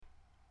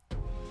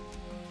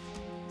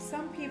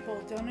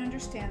people don't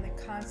understand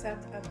the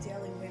concept of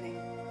daily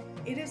winning.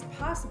 It is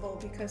possible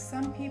because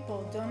some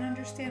people don't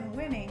understand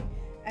winning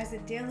as a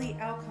daily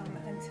outcome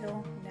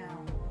until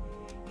now.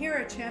 Here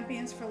at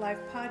Champions for Life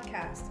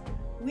podcast,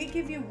 we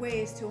give you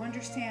ways to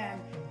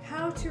understand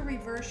how to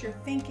reverse your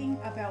thinking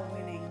about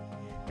winning.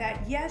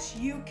 That yes,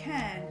 you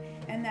can,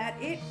 and that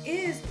it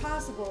is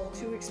possible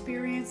to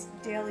experience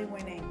daily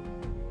winning.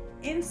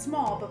 In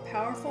small but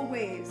powerful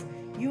ways,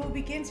 you will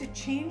begin to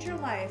change your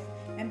life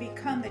and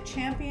become the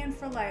champion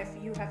for life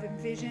you have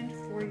envisioned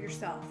for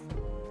yourself.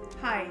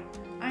 Hi,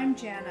 I'm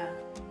Jana.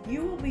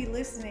 You will be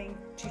listening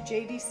to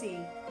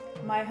JDC,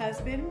 my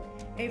husband,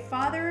 a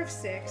father of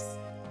 6,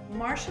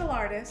 martial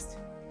artist,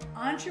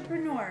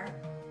 entrepreneur,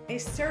 a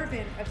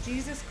servant of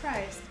Jesus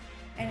Christ,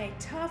 and a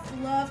tough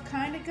love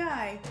kind of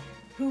guy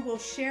who will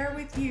share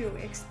with you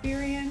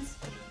experience,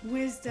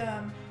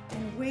 wisdom,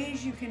 and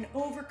ways you can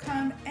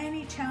overcome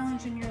any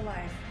challenge in your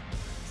life.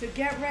 So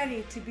get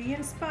ready to be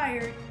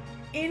inspired,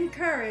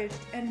 encouraged,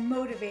 and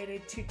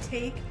motivated to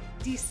take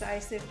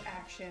decisive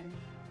action.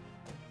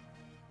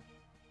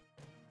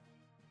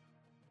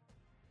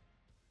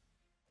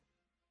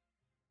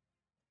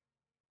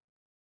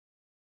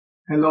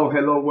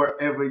 Hello,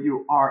 wherever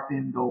you are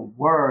in the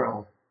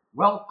world.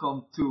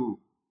 Welcome to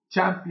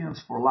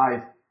Champions for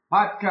Life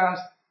podcast.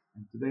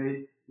 And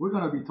today we're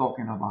going to be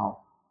talking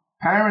about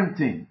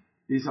parenting.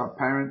 These are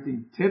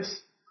parenting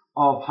tips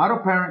of how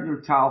to parent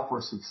your child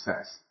for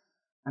success.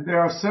 And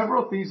there are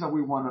several things that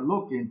we want to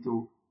look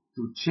into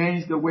to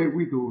change the way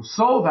we do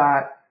so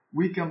that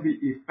we can be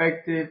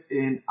effective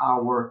in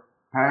our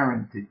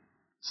parenting.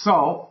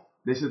 So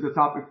this is the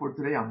topic for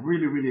today. I'm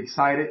really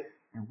excited.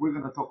 And we're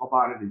going to talk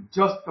about it in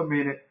just a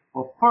minute.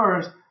 But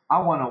first, I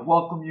want to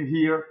welcome you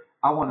here.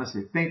 I want to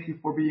say thank you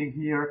for being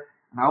here.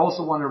 And I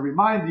also want to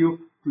remind you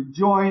to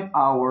join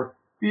our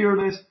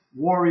Fearless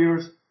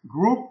Warriors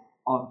group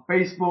on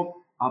Facebook.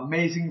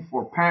 Amazing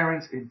for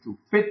parents into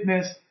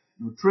fitness,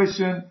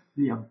 nutrition,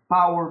 the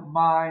empowered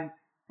mind,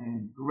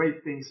 and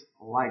great things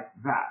like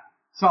that.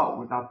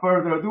 So without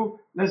further ado,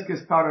 let's get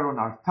started on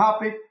our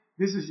topic.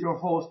 This is your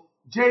host,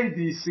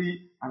 JDC,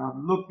 and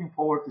I'm looking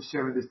forward to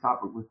sharing this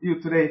topic with you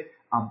today.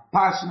 I'm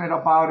passionate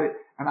about it,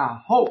 and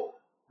I hope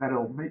that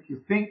it'll make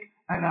you think,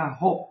 and I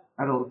hope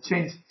that it'll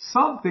change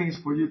some things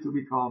for you to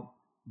become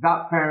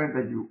that parent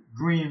that you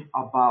dream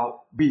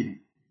about being.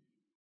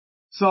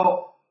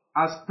 So,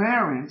 as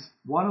parents,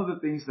 one of the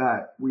things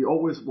that we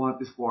always want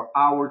is for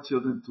our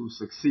children to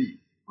succeed,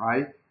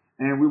 right?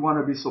 And we want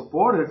to be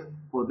supportive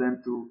for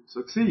them to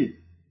succeed.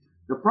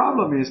 The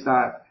problem is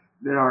that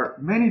there are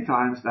many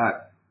times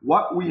that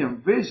what we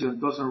envision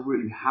doesn't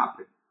really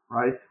happen,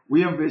 right?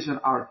 We envision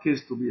our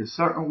kids to be a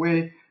certain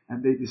way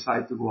and they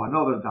decide to go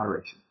another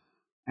direction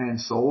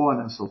and so on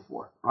and so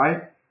forth,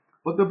 right?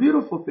 But the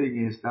beautiful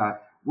thing is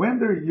that when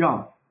they're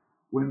young,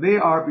 when they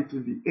are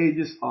between the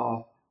ages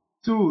of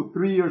 2,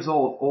 3 years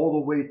old all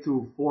the way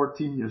to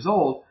 14 years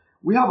old,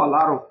 we have a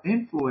lot of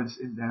influence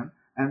in them,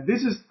 and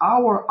this is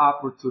our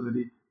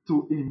opportunity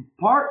to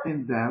impart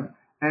in them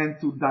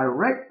and to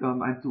direct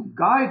them and to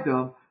guide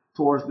them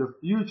towards the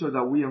future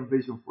that we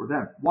envision for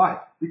them. Why?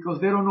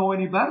 Because they don't know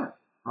any better,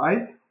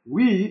 right?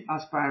 We,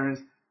 as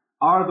parents,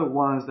 are the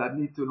ones that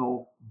need to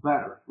know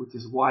better, which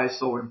is why it's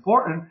so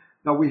important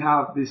that we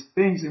have these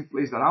things in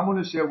place that I'm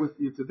going to share with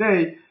you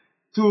today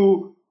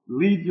to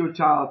lead your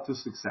child to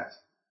success.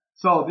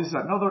 So this is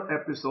another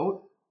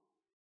episode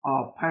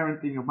of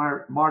Parenting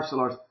a Martial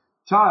Arts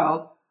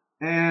Child,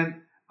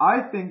 and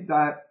I think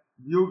that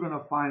you're going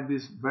to find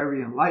this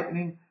very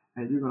enlightening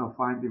and you're going to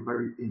find it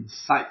very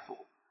insightful.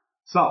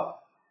 So,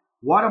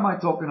 what am I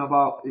talking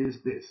about is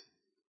this.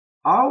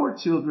 Our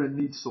children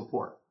need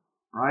support,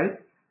 right?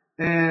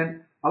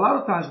 And a lot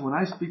of times when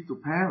I speak to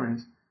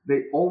parents,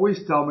 they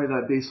always tell me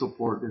that they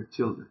support their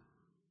children.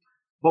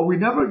 But we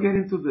never get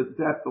into the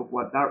depth of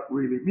what that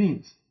really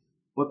means.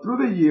 But through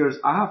the years,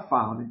 I have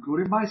found,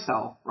 including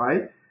myself,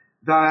 right,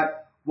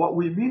 that what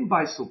we mean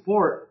by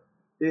support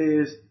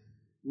is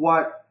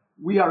what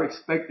we are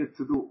expected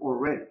to do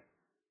already,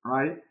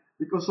 right?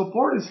 Because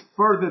support is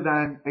further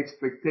than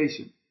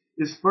expectation.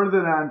 It's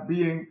further than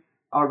being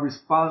a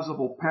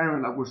responsible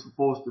parent that we're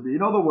supposed to be.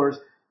 In other words,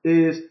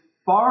 is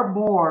far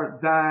more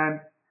than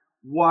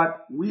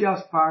what we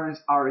as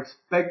parents are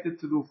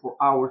expected to do for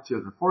our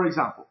children. For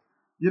example,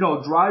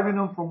 driving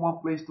them from one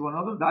place to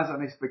another, that's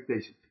an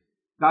expectation.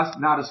 That's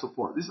not a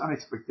support. This is an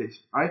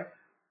expectation, right?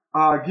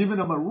 Giving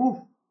them a roof,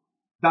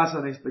 that's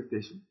an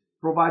expectation.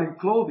 Providing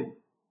clothing,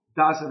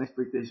 that's an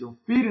expectation.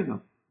 Feeding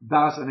them,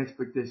 that's an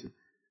expectation.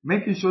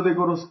 Making sure they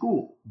go to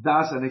school,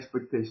 that's an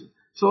expectation.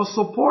 So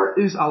support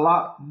is a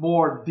lot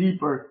more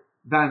deeper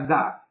than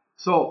that.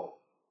 So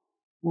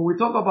when we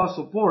talk about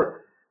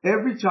support,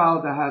 every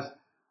child that has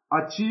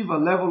achieved a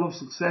level of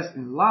success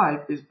in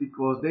life is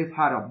because they've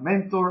had a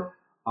mentor,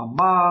 a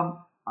mom,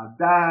 a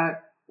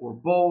dad, or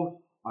both,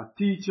 a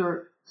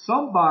teacher,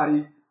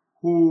 somebody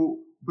who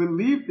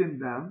believed in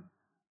them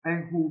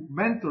and who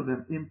mentored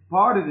them,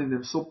 imparted in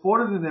them,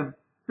 supported in them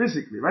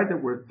physically, right?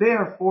 That were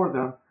there for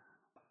them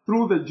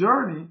through the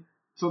journey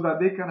so that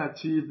they can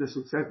achieve the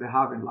success they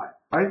have in life,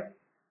 right?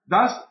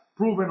 That's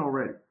proven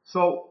already.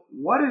 So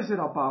what is it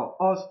about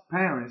us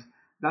parents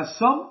that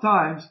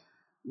sometimes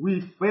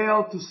we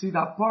fail to see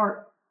that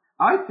part?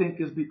 I think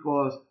it's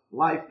because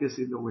life gets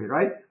in the way,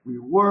 right? We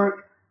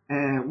work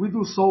and we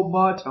do so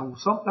much, and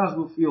sometimes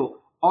we feel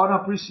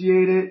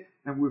unappreciated,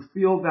 and we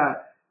feel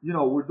that, we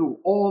do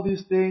all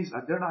these things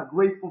and they're not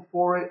grateful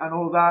for it and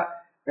all that.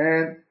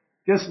 And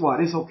guess what?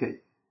 It's okay.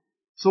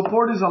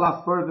 Support is a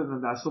lot further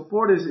than that.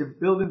 Support is in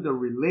building the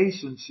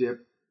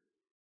relationship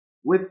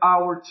with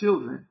our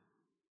children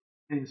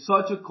in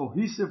such a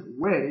cohesive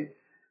way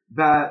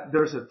that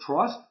there's a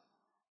trust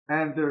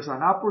and there's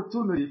an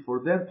opportunity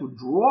for them to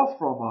draw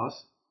from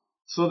us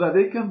so that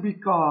they can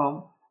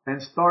become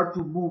and start to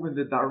move in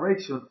the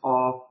direction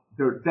of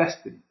their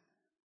destiny.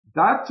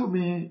 That to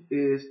me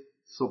is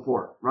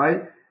support,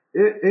 right?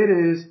 It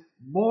is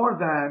more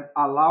than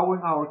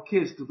allowing our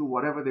kids to do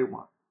whatever they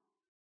want.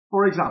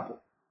 For example,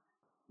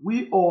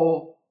 we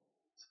all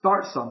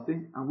start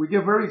something and we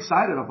get very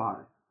excited about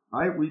it,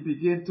 right? We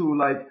begin to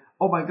like,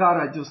 oh my God,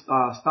 I just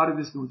started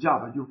this new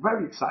job, and you're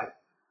very excited.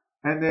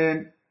 And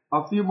then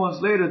a few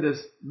months later,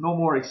 there's no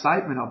more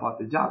excitement about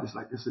the job. It's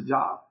like, it's a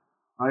job,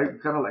 right?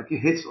 Kind of like it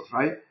hits us,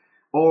 right?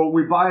 Or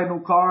we buy a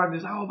new car and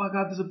it's like, oh my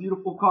God, this is a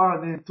beautiful car.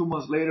 And then 2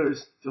 months later,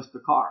 it's just a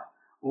car.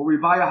 Or we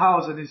buy a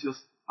house and it's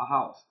just a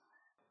house.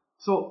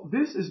 So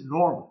this is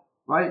normal,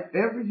 right?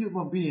 Every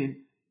human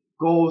being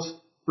goes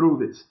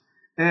through this.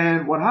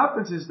 And what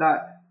happens is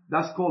that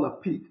that's called a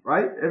peak,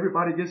 right?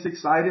 Everybody gets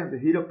excited, they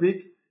hit a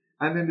peak,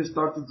 and then they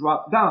start to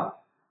drop down.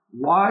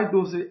 Why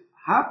does it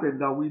happen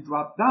that we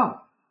drop down?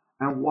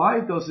 And why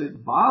does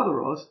it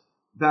bother us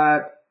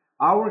that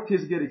our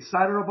kids get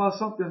excited about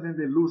something and then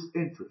they lose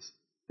interest?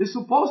 It's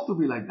supposed to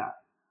be like that.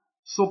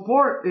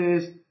 Support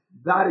is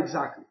that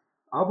exactly.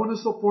 I'm going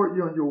to support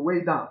you on your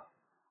way down.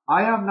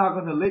 I am not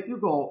going to let you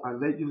go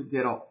and let you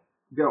get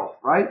off,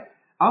 right?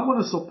 I'm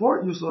going to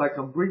support you so I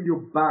can bring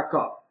you back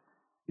up.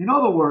 In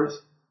other words,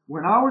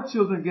 when our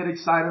children get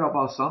excited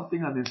about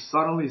something and then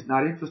suddenly it's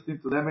not interesting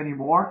to them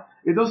anymore,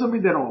 it doesn't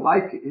mean they don't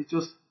like it. It's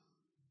just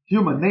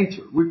human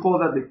nature. We call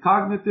that the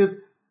cognitive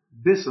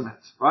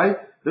dissonance, right?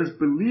 There's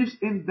beliefs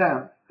in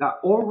them that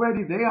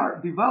already they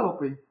are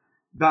developing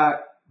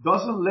that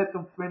doesn't let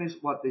them finish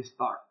what they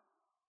start.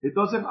 It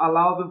doesn't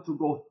allow them to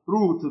go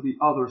through to the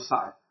other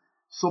side.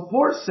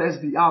 Support says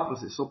the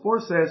opposite.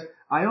 Support says,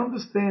 I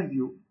understand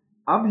you.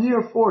 I'm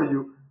here for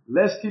you.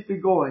 Let's keep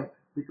it going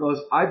because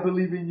I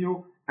believe in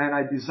you and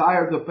I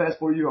desire the best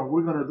for you and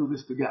we're going to do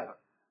this together.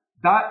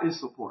 That is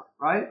support,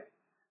 right?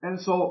 And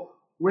so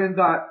when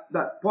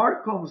that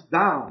part comes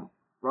down,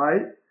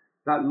 right,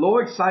 that low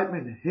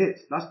excitement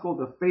hits, that's called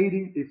the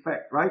fading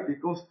effect, right?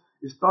 Because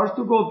it starts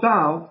to go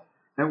down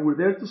and we're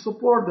there to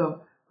support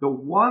them. The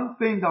one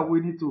thing that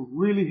we need to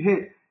really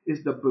hit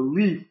is the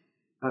belief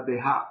that they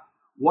have.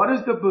 What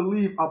is the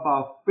belief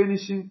about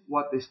finishing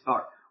what they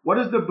start? What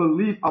is the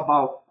belief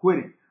about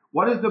quitting?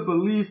 What is the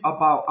belief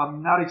about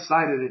I'm not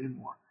excited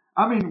anymore?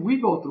 I mean, we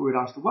go through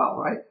it as well,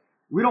 right?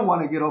 We don't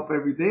want to get up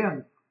every day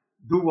and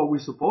do what we're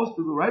supposed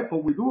to do, right?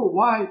 But we do it.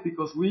 Why?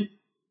 Because we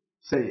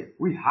say it.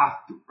 We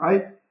have to,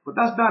 right? But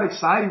that's not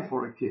exciting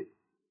for a kid.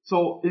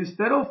 So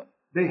instead of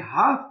they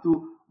have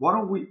to, why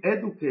don't we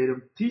educate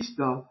them, teach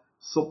them,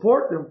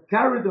 support them,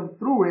 carry them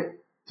through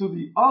it to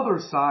the other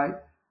side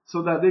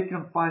so that they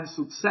can find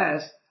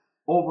success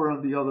over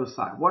on the other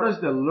side? What is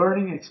the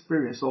learning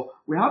experience? So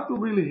we have to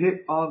really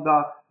hit on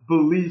the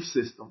belief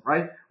system,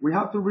 right? We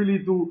have to really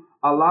do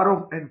a lot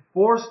of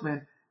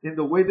enforcement in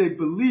the way they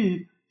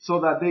believe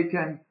so that they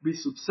can be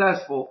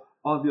successful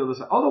on the other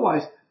side.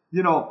 Otherwise,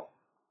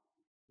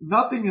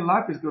 nothing in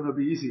life is going to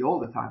be easy all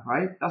the time,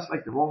 right? That's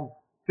like the wrong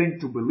thing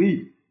to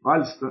believe,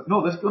 right?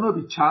 No, there's going to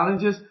be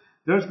challenges.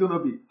 There's going to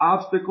be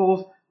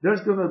obstacles.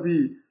 There's going to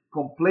be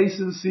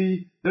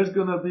complacency. There's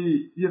going to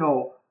be,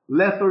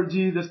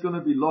 lethargy. There's going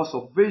to be loss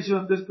of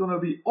vision. There's going to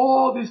be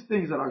all these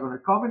things that are going to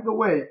come in the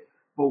way.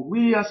 But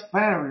we as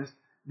parents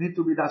need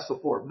to be that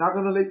support. Not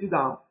going to let you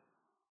down.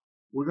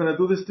 We're going to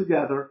do this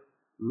together.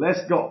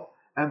 Let's go.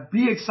 And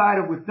be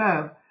excited with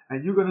them.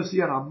 And you're going to see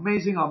an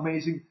amazing,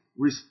 amazing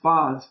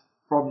response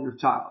from your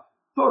child.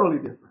 Totally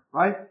different,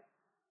 right?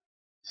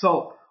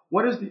 So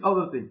what is the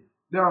other thing?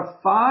 There are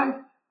 5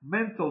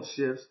 mental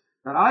shifts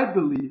that I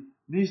believe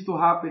needs to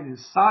happen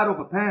inside of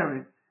a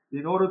parent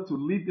in order to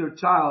lead their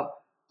child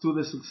to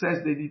the success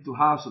they need to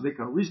have so they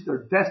can reach their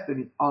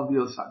destiny on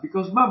the other side.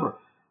 Because remember,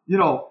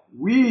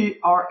 we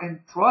are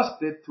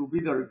entrusted to be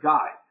their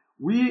guide.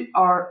 We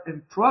are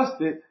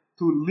entrusted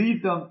to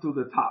lead them to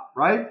the top,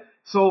 right?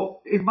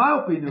 So in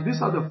my opinion,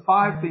 these are the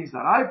 5 things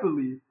that I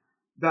believe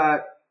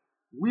that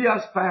we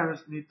as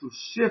parents need to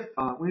shift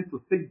on. We need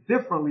to think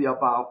differently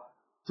about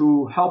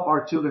to help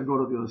our children go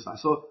to the other side.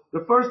 So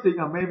the first thing,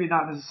 and maybe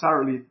not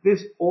necessarily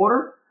this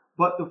order,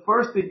 but the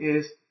first thing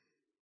is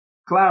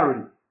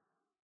clarity.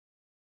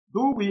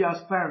 Do we as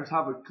parents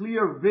have a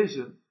clear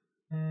vision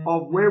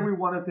of where we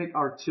want to take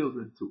our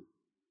children to?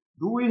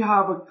 Do we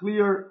have a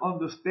clear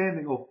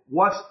understanding of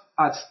what's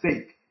at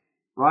stake,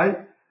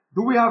 right?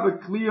 Do we have a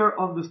clear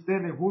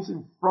understanding who's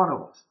in front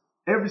of us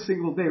every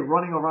single day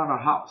running around our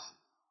house,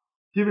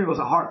 giving us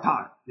a hard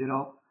time,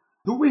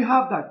 Do we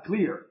have that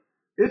clear?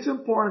 It's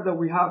important that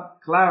we have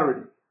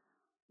clarity.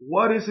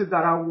 What is it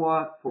that I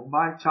want for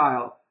my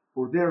child,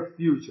 for their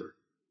future?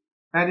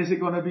 And is it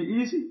going to be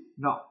easy?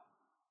 No.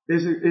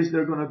 Is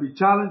there going to be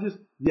challenges?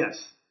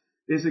 Yes.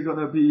 Is it going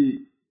to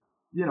be,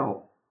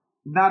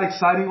 not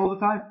exciting all the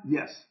time?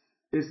 Yes.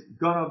 It's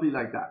going to be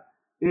like that.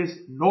 It's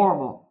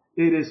normal.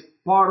 It is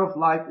part of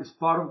life. It's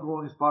part of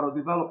growing. It's part of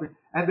developing.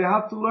 And they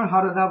have to learn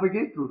how to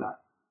navigate through that.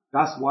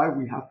 That's why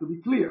we have to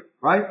be clear,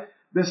 right?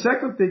 The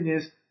second thing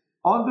is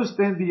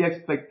understand the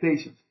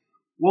expectations.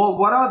 Well,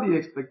 what are the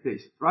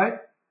expectations, right?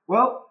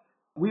 Well,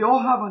 we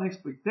all have an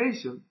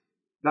expectation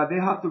that they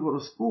have to go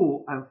to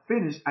school and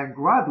finish and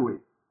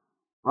graduate,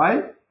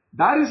 right?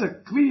 That is a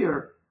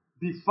clear,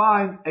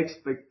 defined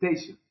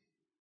expectation,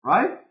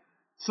 right?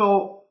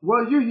 So,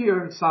 you're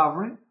here in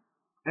Sovereign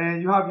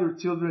and you have your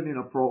children in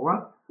a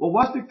program. Well,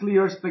 what's the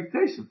clear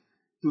expectation?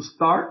 To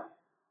start,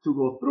 to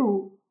go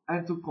through,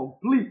 and to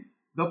complete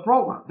the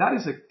program. That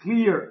is a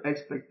clear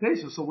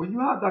expectation. So when you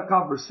have that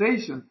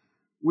conversation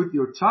with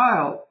your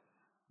child,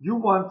 you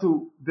want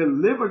to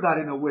deliver that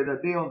in a way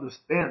that they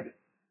understand it,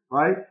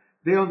 right?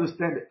 They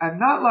understand it. And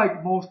not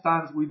like most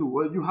times we do.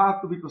 Well, you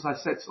have to because I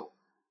said so.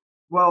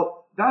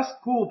 Well, that's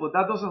cool, but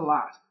that doesn't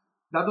last.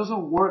 That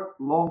doesn't work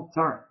long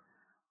term.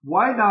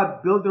 Why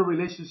not build a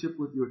relationship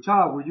with your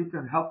child where you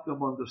can help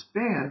them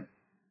understand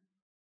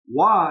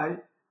why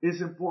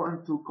it's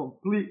important to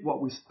complete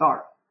what we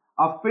start?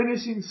 A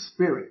finishing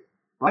spirit,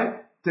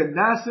 right?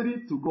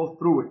 Tenacity to go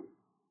through it,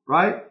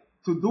 right?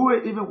 To do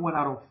it even when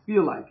I don't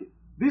feel like it.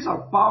 These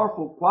are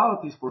powerful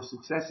qualities for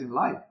success in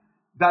life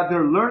that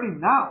they're learning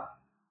now,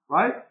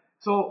 right?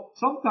 So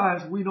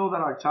sometimes we know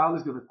that our child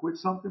is going to quit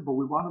something, but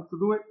we want them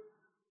to do it.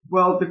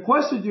 Well, the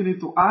question you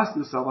need to ask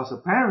yourself as a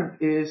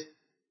parent is,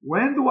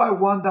 when do I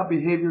want that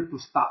behavior to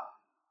stop?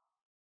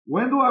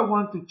 When do I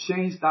want to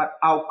change that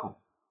outcome?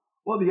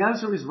 Well, the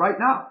answer is right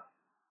now.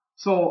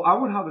 So I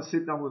would have a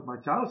sit down with my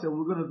child and say,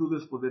 we're going to do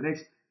this for the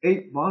next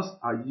 8 months,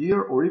 a year,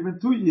 or even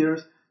 2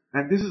 years.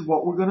 And this is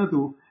what we're going to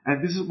do.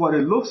 And this is what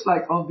it looks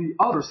like on the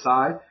other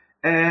side.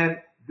 And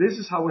this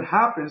is how it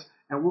happens.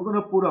 And we're going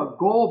to put a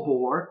goal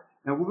board.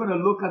 And we're going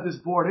to look at this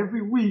board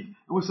every week.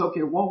 And we say,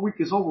 okay, 1 week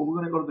is over.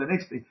 We're going to go to the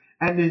next thing.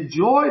 And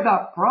enjoy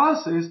that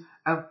process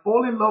and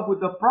fall in love with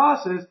the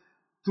process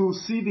to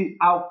see the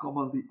outcome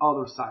on the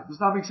other side. Does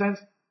that make sense?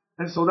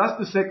 And so that's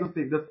the second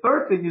thing. The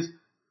third thing is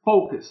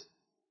focus.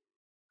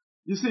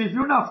 You see, if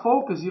you're not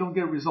focused, you don't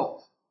get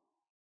results.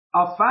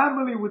 A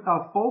family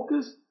without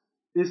focus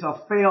is a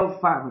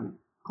failed family,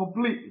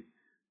 completely.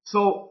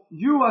 So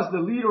you as the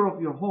leader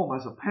of your home,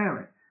 as a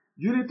parent,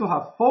 you need to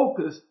have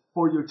focus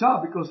for your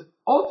child because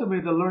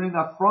ultimately they're learning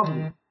that from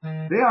you.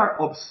 They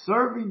are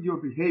observing your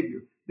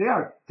behavior. They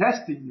are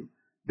testing you.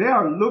 They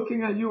are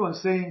looking at you and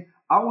saying,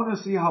 I want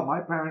to see how my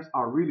parents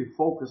are really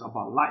focused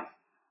about life,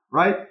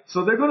 right?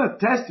 So they're going to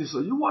test you. So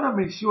you want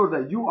to make sure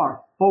that you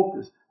are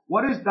focused.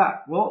 What is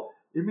that? Well,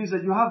 it means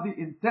that you have the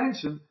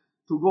intention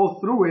to go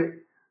through it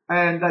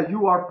and that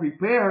you are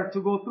prepared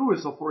to go through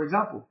it. So for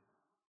example,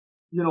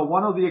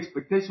 one of the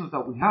expectations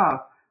that we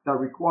have that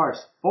requires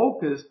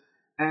focus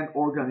and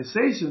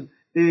organization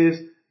is,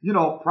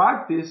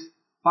 practice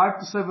 5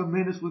 to 7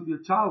 minutes with your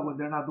child when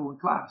they're not doing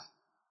class.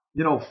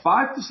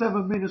 5 to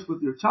 7 minutes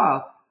with your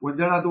child when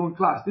they're not doing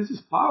class. This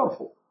is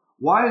powerful.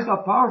 Why is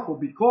that powerful?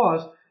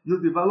 Because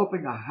you're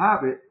developing a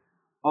habit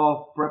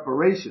of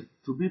preparation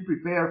to be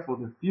prepared for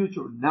the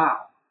future now,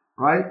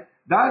 right?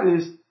 That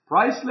is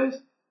priceless,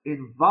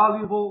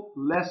 invaluable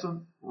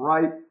lesson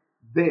right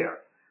there.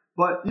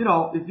 But,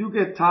 if you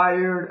get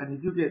tired and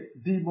if you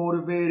get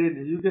demotivated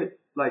and you get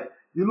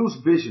you lose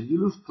vision,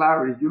 you lose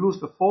clarity, you lose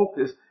the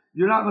focus,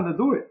 you're not going to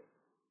do it.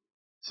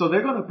 So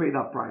they're going to pay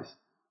that price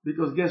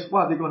because guess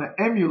what? They're going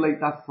to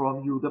emulate that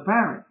from you, the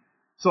parent.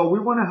 So we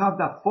want to have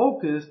that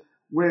focus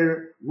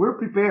where we're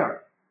prepared.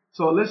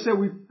 So let's say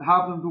we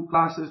have them do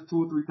classes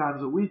 2 or 3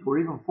 times a week or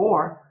even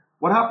 4.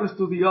 What happens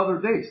to the other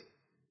days?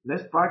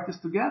 Let's practice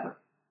together,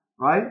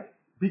 right?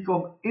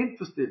 Become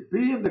interested.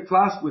 Be in the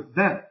class with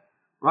them,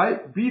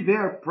 right? Be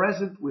there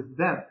present with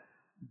them.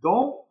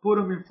 Don't put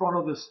them in front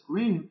of the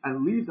screen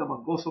and leave them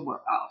and go somewhere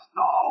else.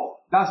 No,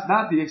 that's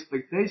not the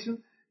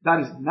expectation.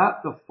 That is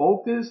not the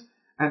focus.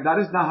 And that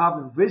is not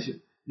having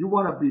vision. You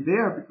want to be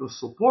there because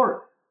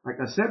support, like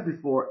I said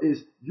before,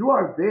 is you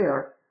are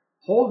there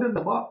holding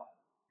them up,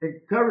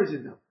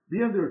 encouraging them,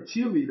 being their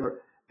cheerleader,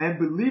 and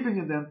believing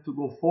in them to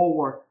go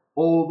forward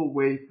all the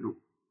way through,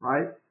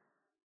 right?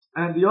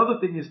 And the other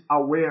thing is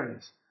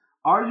awareness.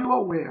 Are you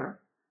aware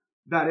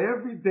that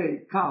every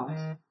day counts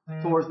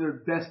towards their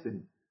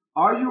destiny?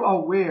 Are you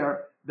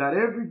aware that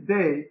every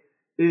day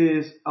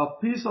is a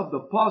piece of the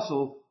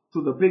puzzle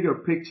to the bigger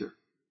picture?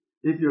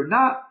 If you're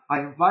not, I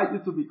invite you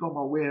to become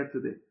aware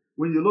today.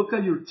 When you look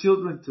at your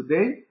children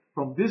today,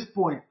 from this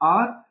point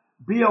on,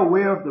 be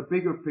aware of the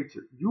bigger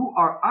picture. You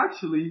are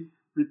actually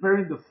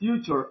preparing the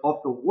future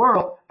of the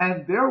world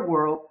and their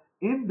world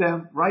in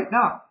them right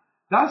now.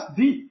 That's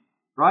deep,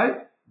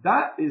 right?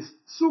 That is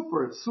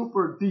super,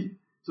 super deep.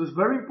 So it's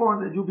very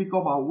important that you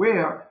become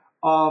aware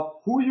of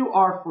who you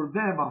are for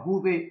them and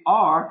who they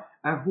are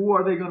and who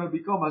are they going to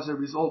become as a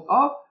result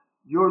of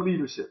your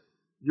leadership,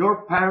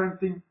 your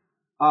parenting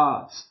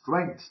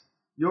strengths,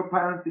 your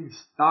parenting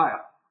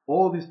style.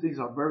 All these things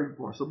are very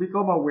important. So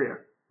become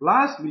aware.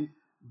 Lastly,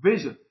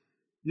 vision.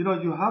 You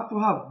know, you have to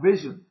have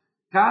vision.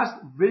 Cast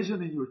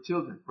vision in your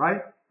children,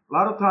 right? A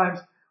lot of times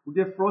we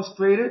get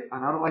frustrated,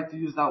 and I don't like to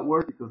use that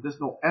word because there's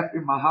no F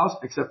in my house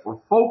except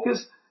for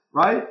focus,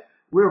 right?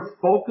 We're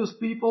focused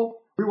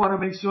people. We want to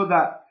make sure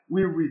that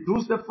we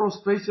reduce the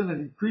frustration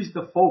and increase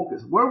the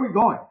focus. Where are we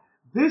going?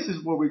 This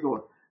is where we're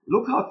going.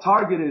 Look how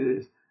targeted it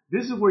is.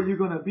 This is where you're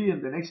going to be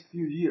in the next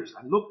few years.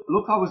 And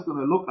look how it's going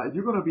to look like.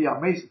 You're going to be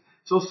amazing.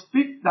 So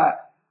speak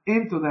that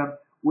into them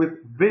with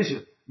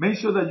vision. Make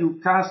sure that you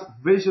cast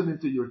vision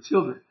into your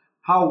children.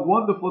 How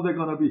wonderful they're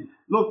going to be.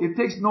 Look, it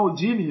takes no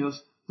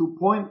genius to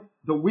point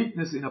the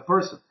weakness in a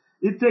person.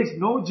 It takes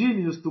no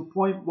genius to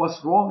point what's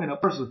wrong in a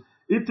person.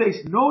 It takes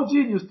no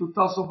genius to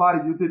tell somebody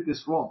you did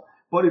this wrong.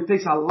 But it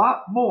takes a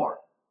lot more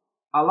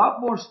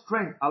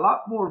strength, a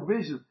lot more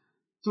vision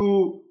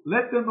to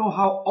let them know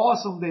how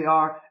awesome they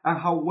are and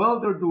how well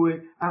they're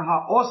doing and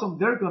how awesome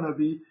they're going to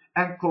be,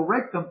 and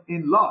correct them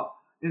in love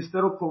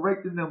instead of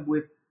correcting them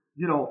with,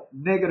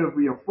 negative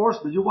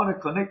reinforcement. You want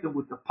to connect them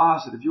with the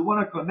positive. You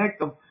want to correct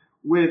them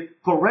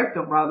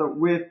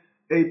with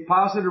a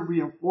positive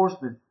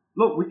reinforcement.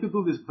 Look, we could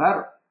do this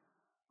better,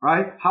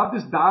 right? Have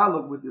this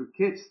dialogue with your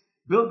kids.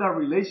 Build that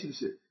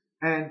relationship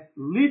and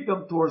lead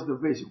them towards the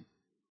vision.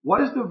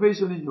 What is the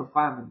vision in your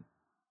family?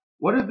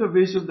 What is the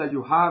vision that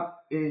you have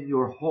in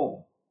your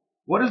home?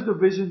 What is the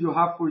vision you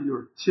have for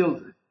your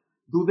children?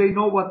 Do they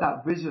know what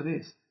that vision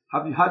is?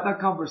 Have you had that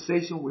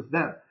conversation with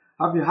them?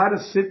 Have you had a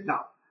sit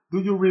down? Do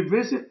you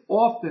revisit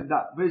often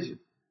that vision?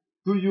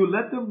 Do you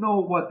let them know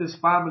what this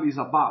family is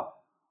about?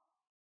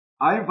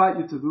 I invite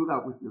you to do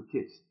that with your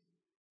kids.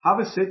 Have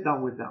a sit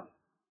down with them.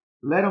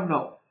 Let them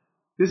know.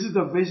 This is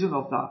the vision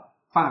of the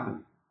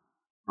family,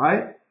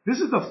 right? This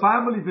is the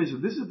family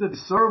vision. This is the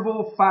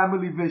Servo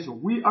family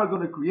vision. We are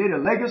going to create a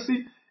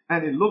legacy,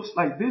 and it looks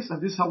like this, and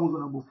this is how we're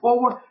going to move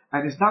forward.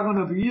 And it's not going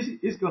to be easy.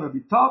 It's going to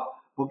be tough.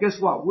 But guess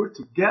what? We're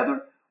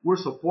together. We're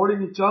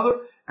supporting each other,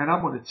 and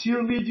I'm going to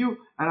cheerlead you,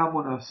 and I'm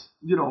going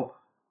to,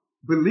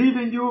 believe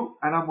in you,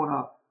 and I'm going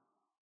to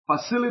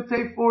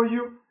facilitate for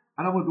you,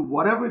 and I'm going to do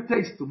whatever it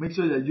takes to make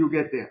sure that you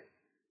get there.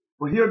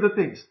 But here are the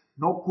things.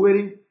 No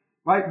quitting,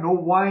 right? No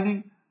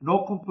whining,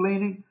 no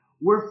complaining.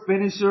 We're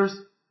finishers.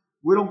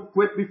 We don't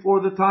quit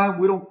before the time.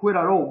 We don't quit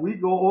at all. We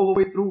go all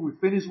the way through. We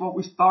finish what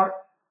we start,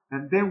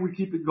 and then we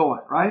keep it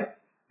going, right?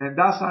 And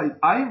that's how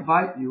I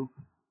invite you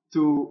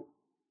to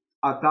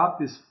adopt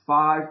these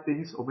 5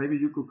 things, or maybe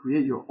you could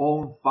create your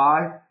own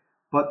 5.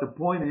 But the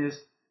point is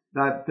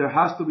that there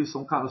has to be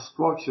some kind of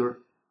structure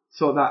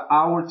so that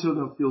our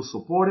children feel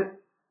supported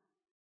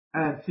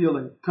and feel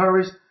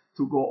encouraged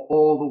to go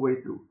all the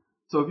way through.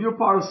 So if you're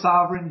part of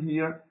Sovereign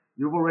here,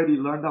 you've already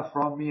learned that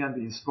from me and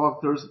the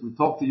instructors. We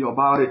talked to you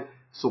about it.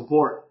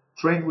 Support,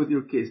 train with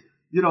your kids.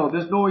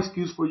 There's no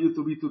excuse for you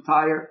to be too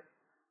tired.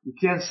 You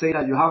can't say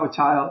that you have a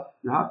child,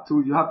 you have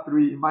 2, you have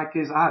 3. In my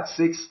case, I had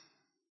 6,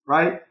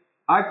 right?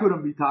 I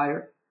couldn't be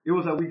tired. It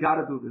was like, we got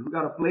to do this. We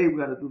got to play. We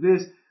got to do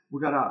this.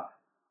 We got to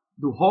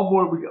do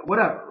homework.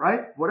 Whatever,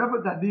 right?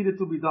 Whatever that needed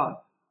to be done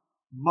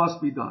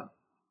must be done.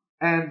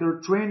 And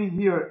their training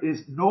here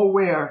is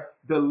nowhere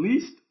the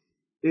least.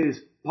 It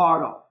is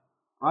part of,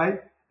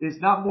 right?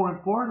 It's not more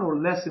important or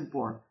less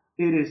important.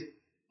 It is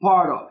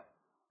part of.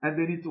 And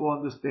they need to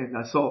understand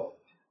that. So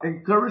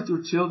encourage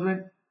your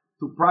children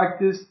to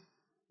practice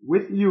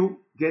with you,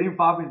 get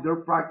involved in their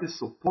practice,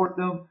 support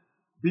them,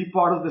 be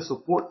part of the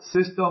support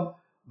system.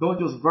 Don't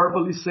just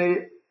verbally say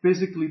it,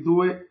 physically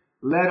do it.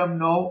 Let them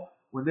know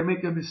when they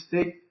make a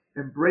mistake.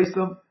 Embrace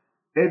them,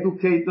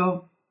 educate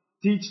them,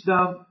 teach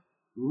them,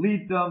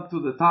 lead them to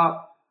the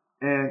top,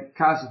 and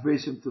cast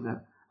vision to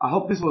them. I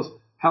hope this was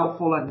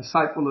helpful and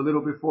insightful a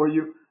little bit for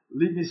you.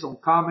 Leave me some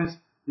comments.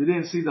 If you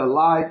didn't see the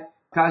live,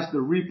 catch the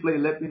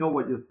replay. Let me know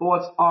what your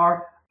thoughts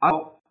are.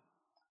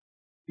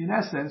 In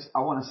essence, I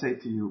want to say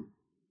to you,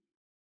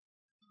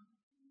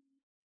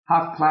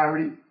 have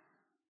clarity,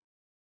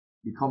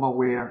 become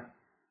aware,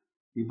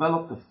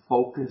 develop the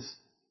focus,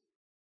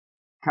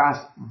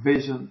 cast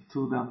vision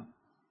to them,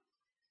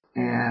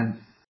 and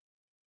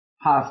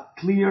have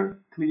clear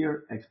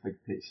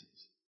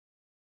expectations.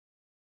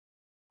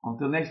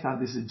 Until next time,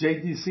 this is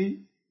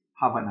JDC.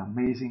 Have an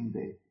amazing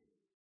day.